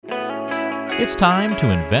It's time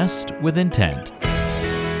to invest with intent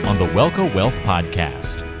on the Welka Wealth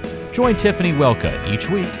Podcast. Join Tiffany Welka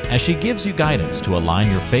each week as she gives you guidance to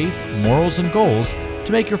align your faith, morals, and goals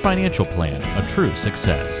to make your financial plan a true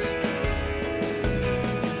success.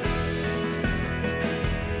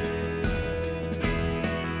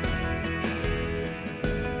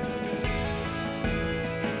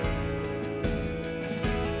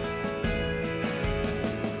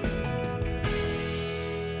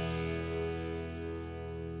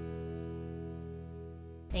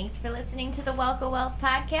 Thanks for listening to the Welka Wealth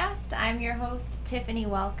Podcast. I'm your host, Tiffany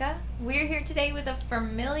Welka. We're here today with a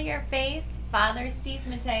familiar face, Father Steve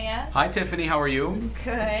Matea. Hi, Tiffany. How are you?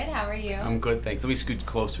 Good. How are you? I'm good, thanks. Let me scoot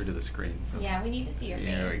closer to the screen. So. Yeah, we need to see your face.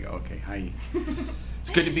 There we go. Okay. Hi. It's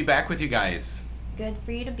good to be back with you guys. Good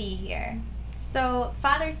for you to be here. So,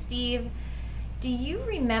 Father Steve, do you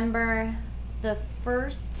remember the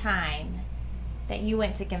first time that you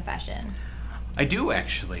went to confession? I do,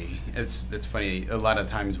 actually. It's funny. A lot of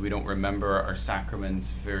times we don't remember our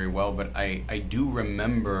sacraments very well, but I do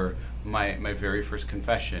remember my very first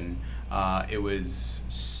confession. It was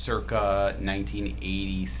circa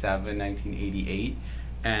 1987, 1988,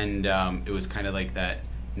 and it was kind of like that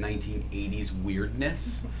 1980s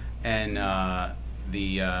weirdness. And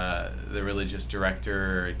the religious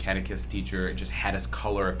director, catechist teacher, just had us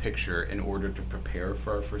color a picture in order to prepare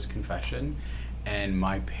for our first confession. And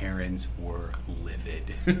my parents were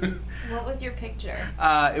livid. What was your picture?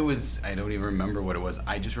 It was, I don't even remember what it was.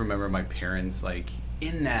 I just remember my parents, like,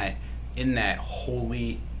 in that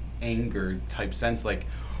holy anger type sense, like,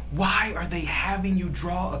 why are they having you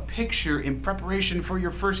draw a picture in preparation for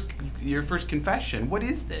your first confession? What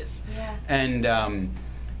is this? Yeah. And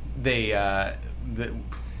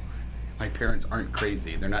my parents aren't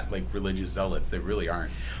crazy. They're not like religious zealots. They really aren't.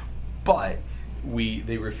 But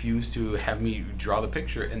they refused to have me draw the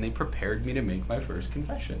picture, and they prepared me to make my first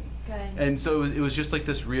confession. Good. And so it was just like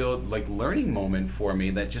this real like learning moment for me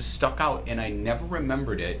that just stuck out, and I never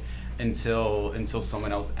remembered it until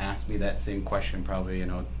someone else asked me that same question, probably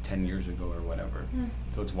 10 years ago or whatever.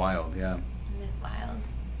 So it's wild. Yeah. It is wild.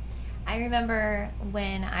 I remember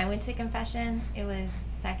when I went to confession, it was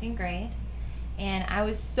second grade, and I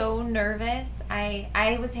was so nervous.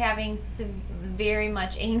 I was having very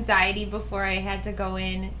much anxiety before I had to go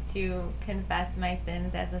in to confess my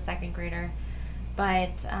sins as a second grader.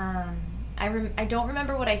 But I don't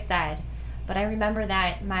remember what I said, but I remember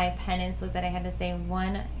that my penance was that I had to say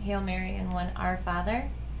one Hail Mary and one Our Father.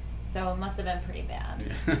 So it must have been pretty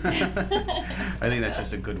bad. I think that's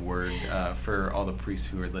just a good word for all the priests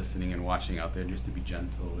who are listening and watching out there, just to be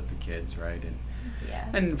gentle with the kids, right?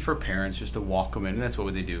 And for parents, just to walk them in. And that's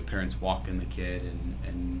what they do. Parents walk in the kid,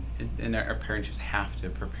 and our parents just have to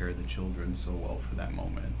prepare the children so well for that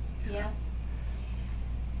moment. Yeah.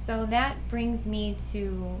 So that brings me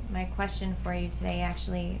to my question for you today,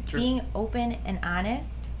 actually. Sure. Being open and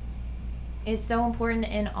honest is so important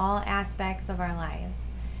in all aspects of our lives.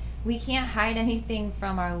 We can't hide anything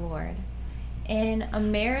from our Lord. In a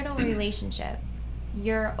marital relationship,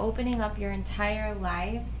 you're opening up your entire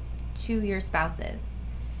lives to your spouses.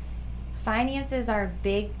 Finances are a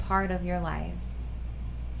big part of your lives.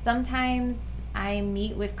 Sometimes I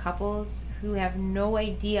meet with couples who have no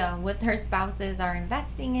idea what their spouses are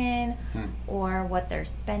investing in or what they're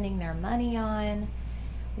spending their money on.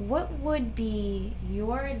 What would be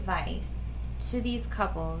your advice to these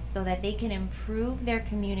couples so that they can improve their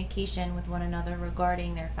communication with one another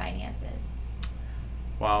regarding their finances?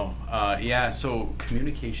 Wow. Yeah, so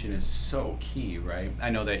communication is so key, right?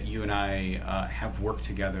 I know that you and I have worked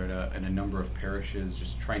together in a number of parishes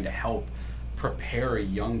just trying to help prepare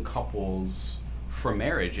young couples for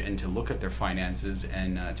marriage and to look at their finances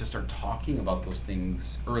and to start talking about those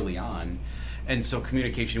things early on. And so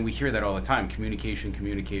communication, we hear that all the time, communication.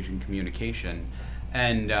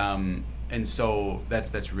 And so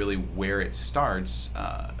that's really where it starts.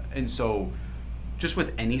 And so just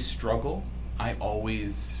with any struggle, I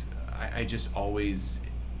just always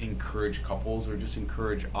encourage couples, or just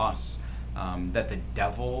encourage us, that the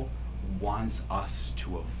devil wants us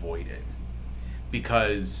to avoid it.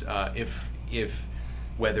 Because if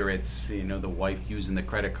whether it's the wife using the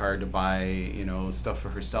credit card to buy stuff for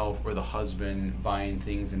herself, or the husband buying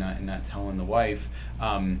things and not telling the wife,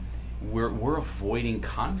 we're avoiding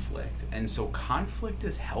conflict, and so conflict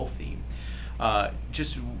is healthy.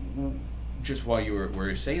 Just while you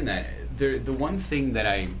were saying that, the one thing that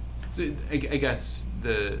I guess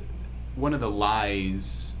one of the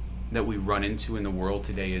lies that we run into in the world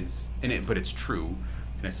today is, but it's true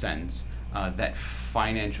in a sense, that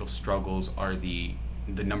financial struggles are the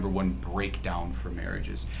number one breakdown for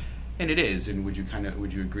marriages. And it is. And would you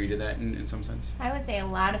agree to that in some sense? I would say a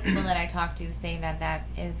lot of people that I talk to say that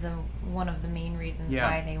is one of the main reasons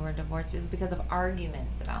why they were divorced, is because of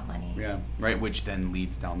arguments about money. Yeah, right, which then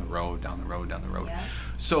leads down the road. Yeah.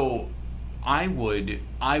 So I would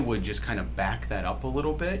just kind of back that up a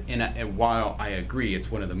little bit, and while I agree it's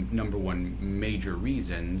one of the number one major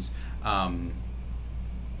reasons,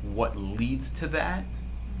 what leads to that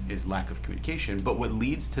is lack of communication. But what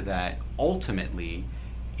leads to that ultimately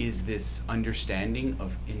is this understanding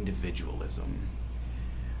of individualism.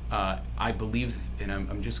 I believe, and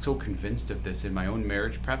I'm just so convinced of this in my own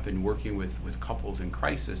marriage prep and working with couples in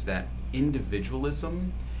crisis, that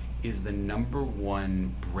individualism is the number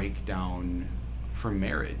one breakdown for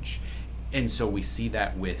marriage. And so we see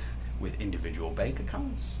that with individual bank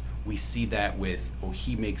accounts. We see that with,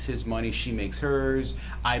 he makes his money, she makes hers,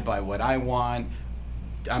 I buy what I want,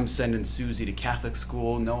 I'm sending Susie to Catholic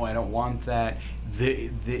school, no, I don't want that.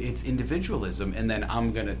 It's individualism. And then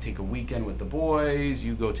I'm going to take a weekend with the boys,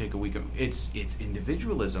 you go take a weekend. It's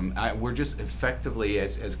individualism. We're just effectively,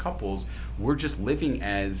 as couples, we're just living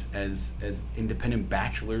as independent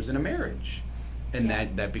bachelors in a marriage. And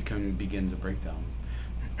that begins a breakdown.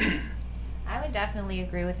 I would definitely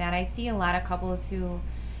agree with that. I see a lot of couples who,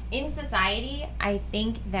 in society, I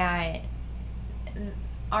think that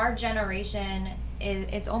our generation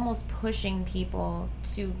it's almost pushing people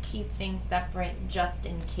to keep things separate just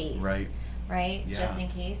in case. Right? Yeah. Just in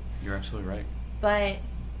case. You're absolutely right. But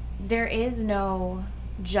there is no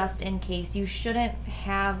just in case. You shouldn't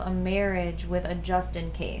have a marriage with a just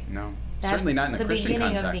in case. No. Certainly not in the Christian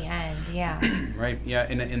context. The beginning of the end, yeah. Right, yeah.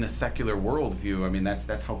 In the secular worldview, I mean, that's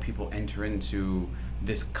how people enter into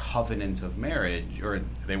this covenant of marriage, or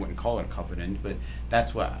they wouldn't call it a covenant, but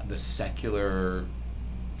that's what the secularist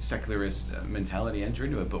mentality enter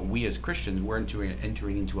into it. But we as Christians, we're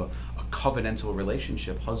entering into a covenantal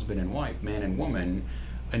relationship, husband and wife, man and woman,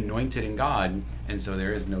 anointed in God, and so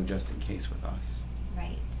there is no just in case with us.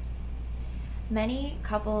 Right. Many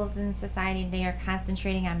couples in society today are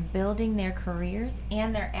concentrating on building their careers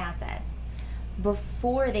and their assets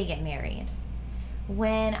before they get married.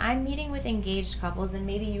 When I'm meeting with engaged couples, and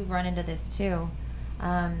maybe you've run into this too,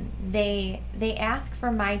 they ask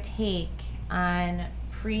for my take on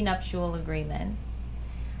prenuptial agreements.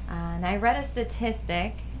 And I read a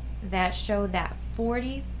statistic that showed that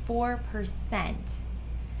 44%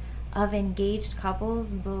 of engaged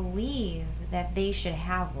couples believe that they should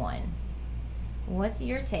have one. What's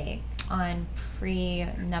your take on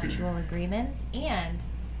prenuptial agreements, and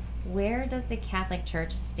where does the Catholic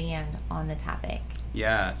Church stand on the topic?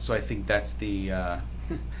 Yeah, so I think that's the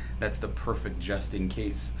perfect just in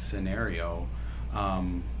case scenario.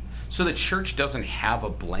 So the church doesn't have a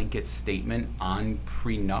blanket statement on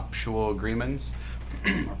prenuptial agreements,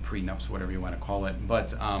 or prenups, whatever you want to call it,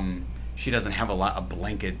 but she doesn't have a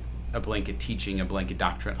blanket teaching, a blanket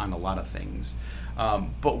doctrine on a lot of things.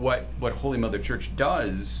 But what Holy Mother Church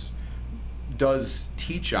does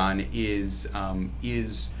teach on is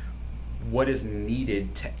what is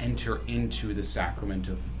needed to enter into the sacrament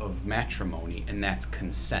of matrimony, and that's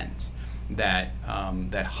consent. That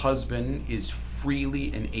husband is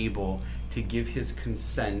freely and able to give his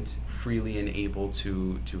consent, freely and able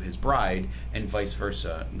to his bride, and vice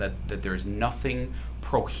versa. That there's nothing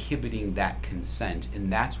prohibiting that consent,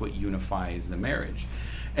 and that's what unifies the marriage.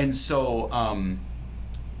 And so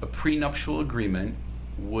a prenuptial agreement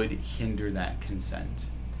would hinder that consent.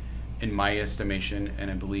 In my estimation, and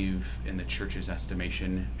I believe in the church's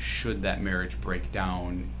estimation, should that marriage break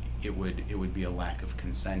down, it would be a lack of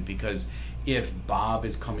consent. Because if Bob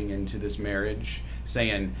is coming into this marriage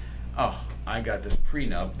saying, oh, I got this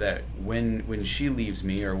prenup that when she leaves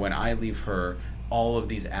me or when I leave her, all of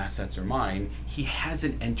these assets are mine, he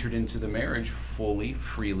hasn't entered into the marriage fully,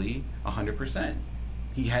 freely, 100%.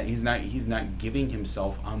 He's not giving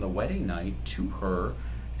himself on the wedding night to her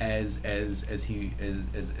as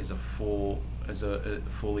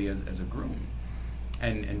fully as a groom,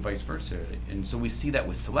 and vice versa. And so we see that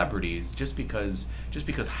with celebrities. Just because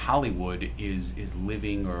Hollywood is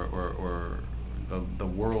living or the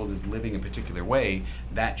world is living a particular way,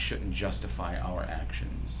 that shouldn't justify our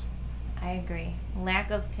actions. I agree.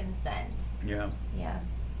 Lack of consent. Yeah.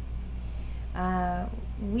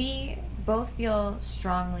 We both feel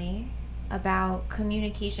strongly about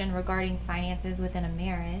communication regarding finances within a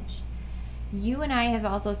marriage. You and I have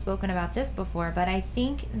also spoken about this before, but I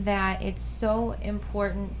think that it's so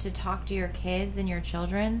important to talk to your kids and your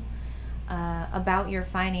children about your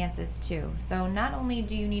finances too. So not only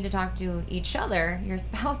do you need to talk to each other, your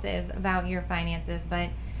spouses, about your finances, but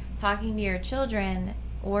talking to your children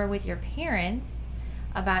or with your parents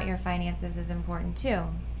about your finances is important too.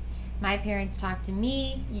 My parents talk to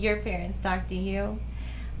me, your parents talk to you.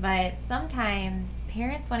 But sometimes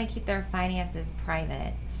parents want to keep their finances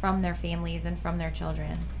private from their families and from their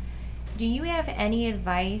children. Do you have any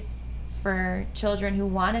advice for children who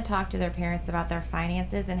want to talk to their parents about their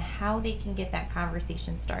finances and how they can get that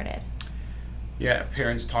conversation started? Yeah,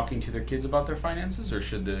 parents talking to their kids about their finances, or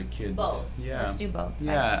should the kids? Both. Yeah. Let's do both.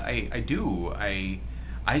 Yeah, I do. I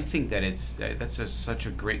think that that's such a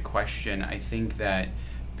great question. I think that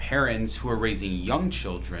parents who are raising young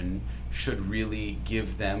children should really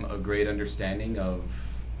give them a great understanding of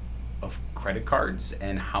credit cards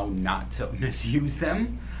and how not to misuse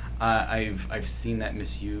them. I've seen that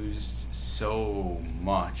misused so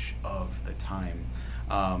much of the time.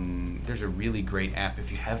 There's a really great app.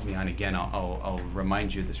 If you have me on again, I'll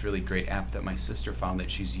remind you of this really great app that my sister found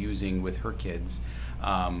that she's using with her kids,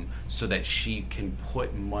 so that she can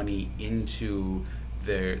put money into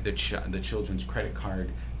the children's credit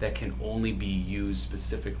card that can only be used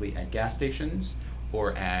specifically at gas stations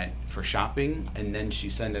or for shopping, and then she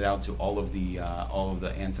send it out to all of the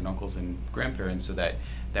aunts and uncles and grandparents so that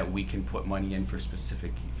we can put money in for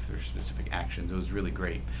specific actions. It was really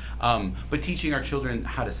great. But teaching our children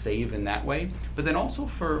how to save in that way, but then also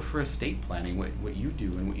for estate planning, what you do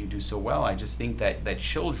and what you do so well. I just think that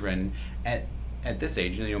children at this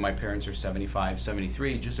age, my parents are 75,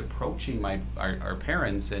 73, just approaching our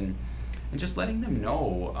parents and just letting them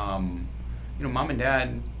know, Mom and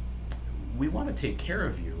Dad, we want to take care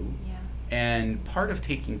of you. Yeah. And part of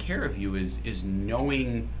taking care of you is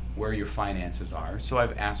knowing where your finances are. So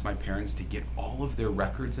I've asked my parents to get all of their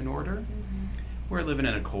records in order. Mm-hmm. We're living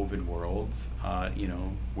in a COVID world,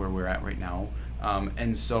 where we're at right now.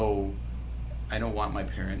 And so I don't want my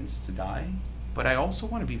parents to die, but I also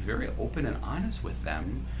want to be very open and honest with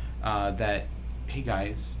them, that, hey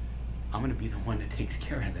guys, I'm going to be the one that takes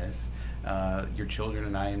care of this, your children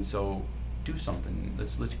and I, and so do something.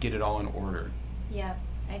 Let's get it all in order. Yeah,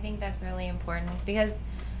 I think that's really important because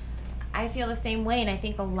I feel the same way, and I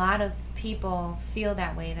think a lot of people feel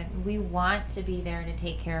that way, that we want to be there to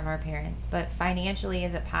take care of our parents, but financially,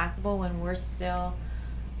 is it possible when we're still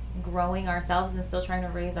growing ourselves and still trying to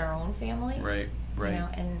raise our own families? Right.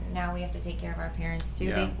 And now we have to take care of our parents too.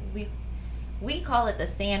 Yeah. We call it the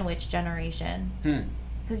sandwich generation,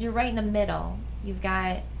 because you're right in the middle.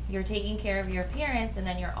 You're taking care of your parents, and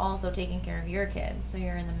then you're also taking care of your kids. So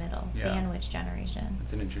you're in the middle, sandwich generation.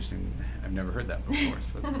 That's an interesting. I've never heard that before,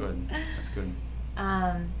 so that's good. That's good.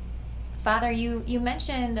 Father, you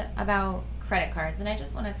mentioned about credit cards, and I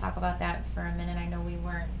just want to talk about that for a minute. I know we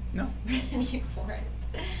weren't ready for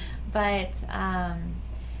it, but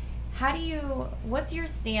what's your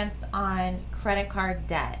stance on credit card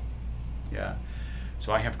debt? Yeah,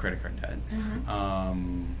 so I have credit card debt.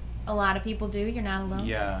 Mm-hmm. A lot of people do. You're not alone.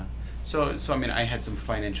 Yeah. So I mean, I had some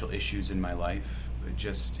financial issues in my life,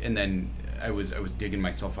 and then I was digging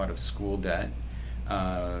myself out of school debt.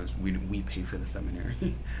 We pay for the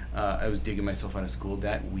seminary. I was digging myself out of school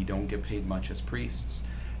debt. We don't get paid much as priests,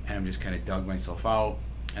 and I'm just kind of dug myself out,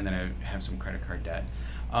 and then I have some credit card debt.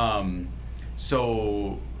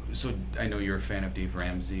 So I know you're a fan of Dave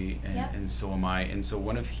Ramsey, and so am I. And so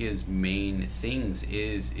one of his main things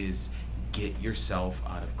is get yourself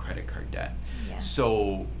out of credit card debt. Yeah.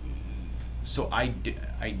 So I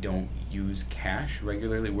don't use cash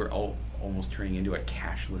regularly. We're all almost turning into a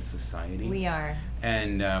cashless society. We are.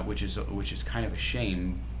 And which is kind of a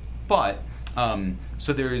shame. But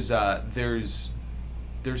so there's a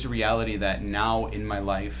reality that now in my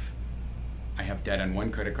life I have debt on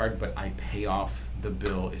one credit card, but I pay off the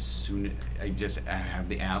bill as soon. I have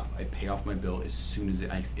the app. I pay off my bill as soon as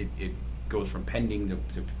it goes from pending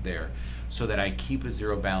to there, so that I keep a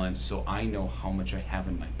zero balance, so I know how much I have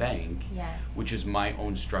in my bank. Yes. Which is my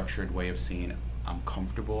own structured way of saying I'm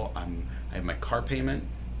comfortable. I have my car payment,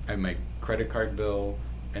 I have my credit card bill,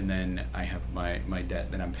 and then I have my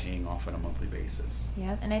debt that I'm paying off on a monthly basis.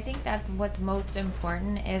 Yeah, and I think that's what's most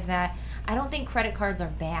important, is that I don't think credit cards are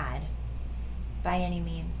bad by any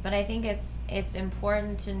means, but I think it's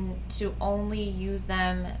important to only use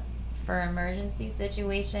them for emergency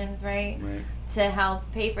situations, right? Right. To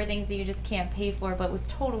help pay for things that you just can't pay for, but was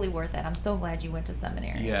totally worth it. I'm so glad you went to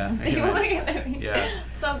seminary. Yeah. Yeah.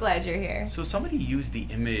 So glad you're here. So somebody used the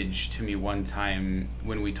image to me one time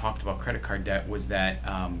when we talked about credit card debt, was that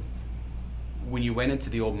when you went into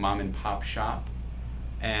the old mom and pop shop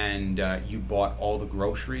and you bought all the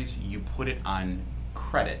groceries, you put it on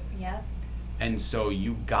credit. Yep. And so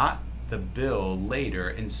you got the bill later.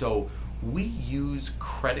 And so we use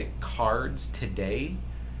credit cards today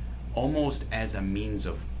almost as a means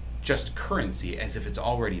of just currency as if it's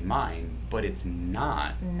already mine, but it's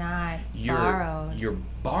not. It's not. It's borrowed. You're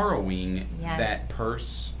borrowing Yes. that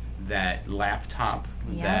purse, that laptop,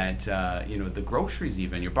 Yep. that the groceries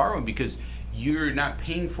even. You're borrowing because you're not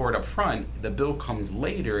paying for it up front. The bill comes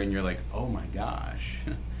later, and you're like, oh my gosh.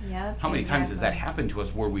 Yep. How many times has that exactly. happened to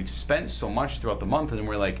us where we've spent so much throughout the month, and then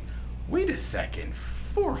we're like, wait a second,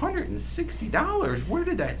 $460? Where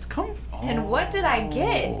did that come from? And what did I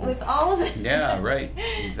get with all of it? Yeah, right.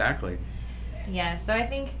 Exactly. Yeah, so I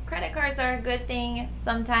think credit cards are a good thing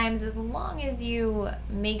sometimes, as long as you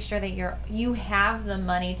make sure that you have the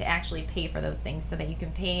money to actually pay for those things, so that you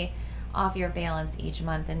can pay off your balance each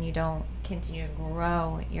month and you don't continue to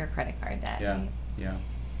grow your credit card debt. Yeah. Right? Yeah.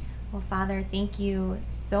 Well, Father, thank you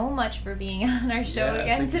so much for being on our show Yeah,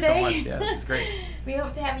 again thank today. you so much. Yeah, this is great. We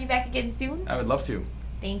hope to have you back again soon. I would love to.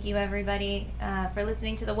 Thank you, everybody, for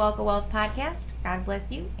listening to the Welco Wealth Podcast. God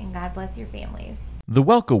bless you, and God bless your families. The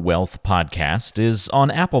Welco Wealth Podcast is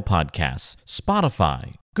on Apple Podcasts,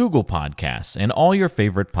 Spotify, Google Podcasts, and all your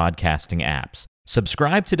favorite podcasting apps.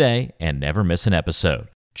 Subscribe today and never miss an episode.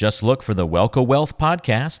 Just look for the Welco Wealth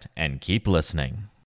Podcast and keep listening.